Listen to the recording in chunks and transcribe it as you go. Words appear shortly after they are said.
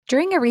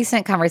During a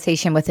recent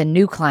conversation with a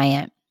new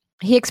client,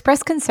 he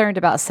expressed concern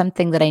about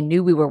something that I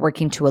knew we were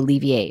working to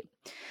alleviate.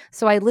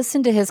 So I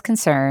listened to his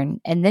concern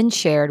and then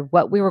shared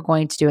what we were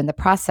going to do in the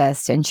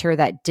process to ensure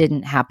that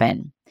didn't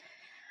happen.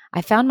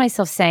 I found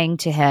myself saying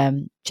to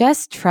him,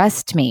 just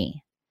trust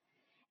me,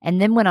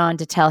 and then went on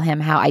to tell him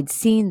how I'd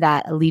seen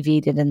that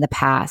alleviated in the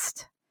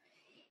past.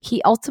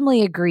 He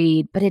ultimately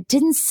agreed, but it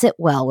didn't sit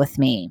well with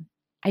me.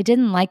 I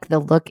didn't like the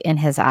look in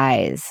his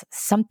eyes.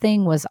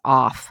 Something was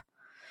off.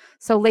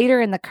 So later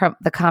in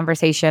the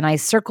conversation, I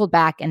circled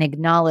back and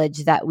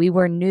acknowledged that we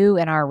were new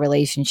in our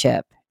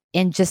relationship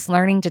and just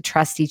learning to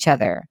trust each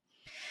other.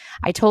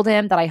 I told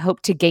him that I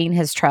hoped to gain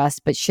his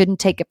trust, but shouldn't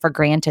take it for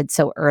granted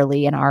so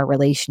early in our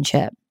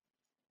relationship.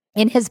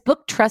 In his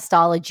book,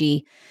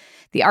 Trustology,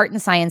 The Art and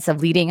Science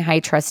of Leading High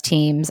Trust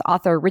Teams,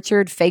 author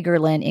Richard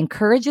Fagerlin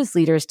encourages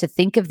leaders to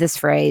think of this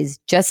phrase,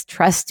 just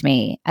trust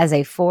me, as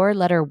a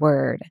 4-letter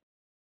word.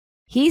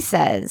 He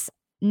says,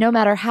 no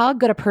matter how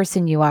good a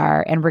person you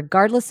are, and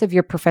regardless of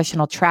your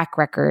professional track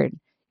record,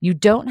 you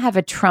don't have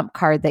a trump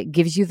card that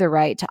gives you the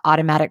right to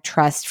automatic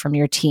trust from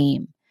your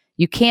team.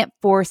 You can't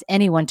force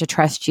anyone to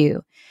trust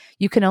you.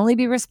 You can only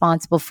be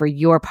responsible for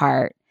your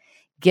part,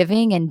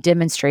 giving and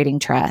demonstrating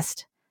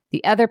trust.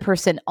 The other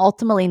person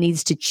ultimately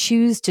needs to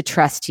choose to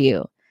trust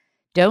you.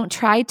 Don't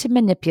try to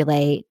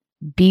manipulate.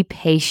 Be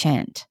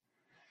patient.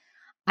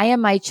 I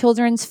am my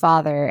children's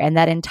father, and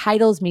that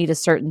entitles me to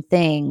certain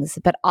things,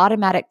 but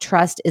automatic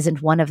trust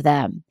isn't one of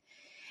them.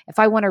 If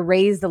I want to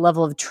raise the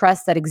level of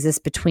trust that exists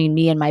between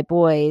me and my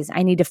boys,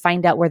 I need to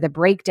find out where the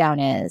breakdown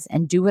is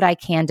and do what I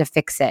can to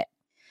fix it.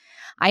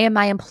 I am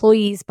my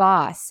employee's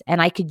boss,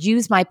 and I could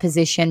use my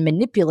position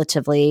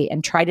manipulatively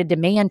and try to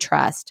demand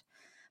trust.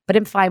 But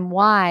if I'm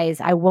wise,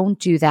 I won't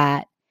do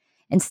that.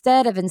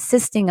 Instead of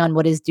insisting on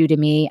what is due to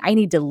me, I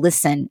need to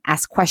listen,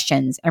 ask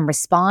questions, and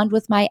respond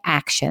with my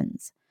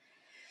actions.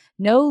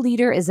 No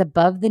leader is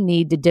above the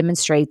need to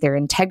demonstrate their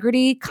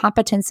integrity,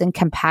 competence, and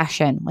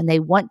compassion when they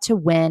want to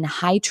win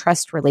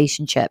high-trust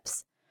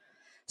relationships.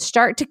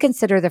 Start to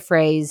consider the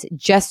phrase,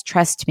 just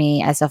trust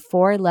me, as a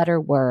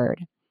 4-letter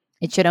word.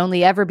 It should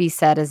only ever be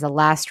said as a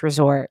last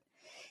resort.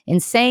 In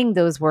saying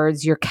those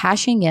words, you're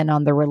cashing in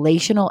on the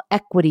relational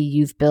equity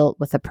you've built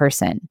with a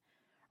person.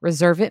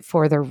 Reserve it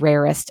for the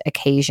rarest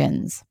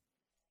occasions.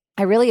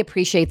 I really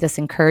appreciate this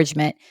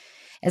encouragement,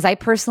 as I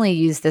personally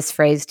use this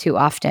phrase too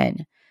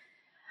often.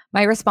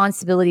 My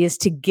responsibility is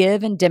to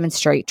give and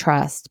demonstrate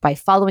trust by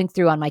following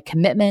through on my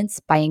commitments,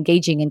 by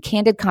engaging in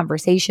candid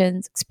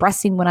conversations,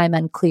 expressing when I'm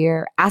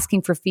unclear,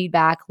 asking for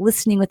feedback,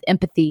 listening with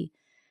empathy,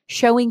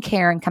 showing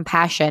care and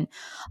compassion.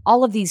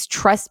 All of these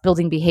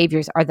trust-building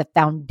behaviors are the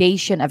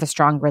foundation of a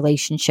strong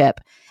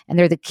relationship, and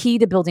they're the key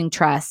to building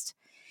trust.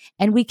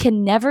 And we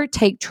can never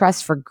take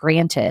trust for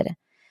granted.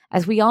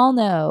 As we all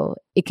know,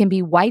 it can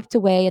be wiped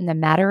away in the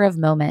matter of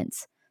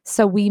moments.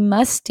 So we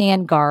must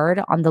stand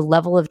guard on the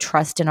level of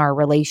trust in our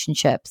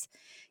relationships,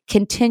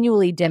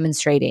 continually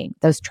demonstrating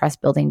those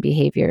trust-building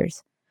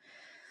behaviors.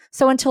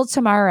 So until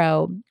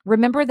tomorrow,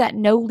 remember that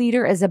no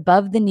leader is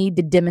above the need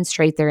to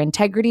demonstrate their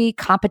integrity,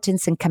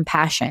 competence, and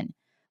compassion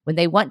when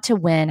they want to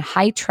win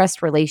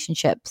high-trust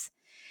relationships.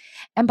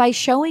 And by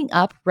showing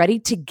up ready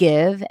to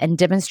give and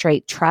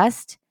demonstrate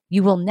trust,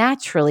 you will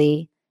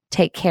naturally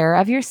take care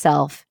of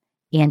yourself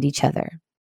and each other.